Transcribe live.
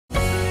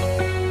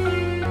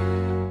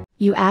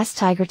You ask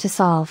Tiger to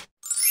solve.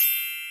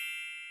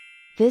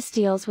 This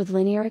deals with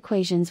linear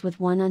equations with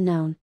one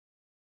unknown.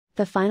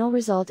 The final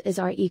result is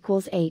r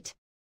equals 8.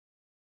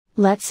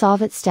 Let's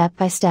solve it step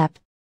by step.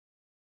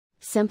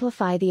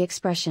 Simplify the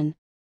expression.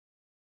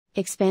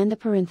 Expand the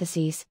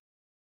parentheses.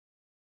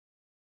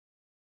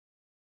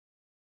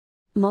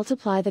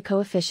 Multiply the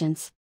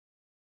coefficients.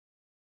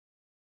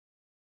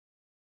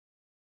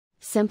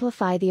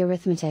 Simplify the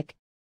arithmetic.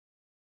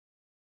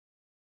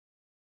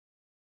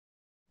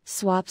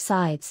 Swap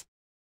sides.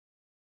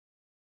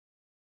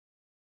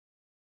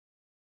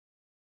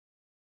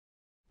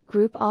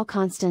 Group all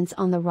constants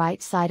on the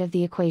right side of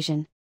the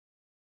equation.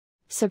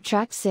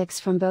 Subtract 6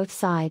 from both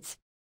sides.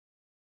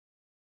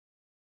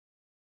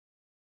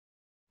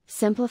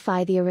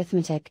 Simplify the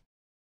arithmetic.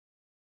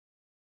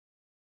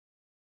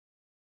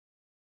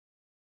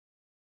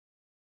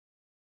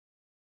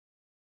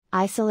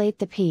 Isolate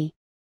the p.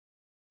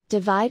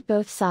 Divide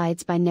both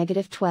sides by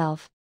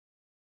 -12.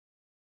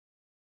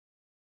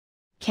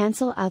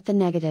 Cancel out the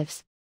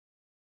negatives.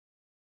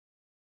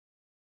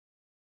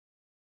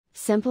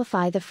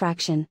 Simplify the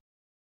fraction.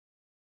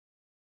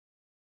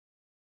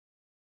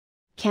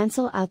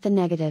 Cancel out the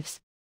negatives.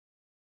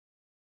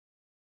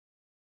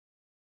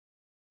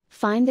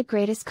 Find the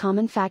greatest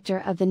common factor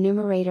of the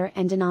numerator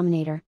and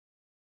denominator.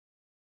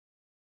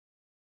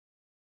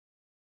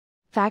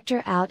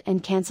 Factor out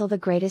and cancel the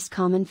greatest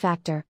common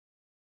factor.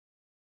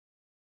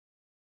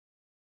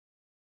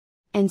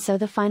 And so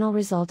the final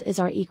result is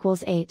r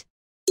equals 8.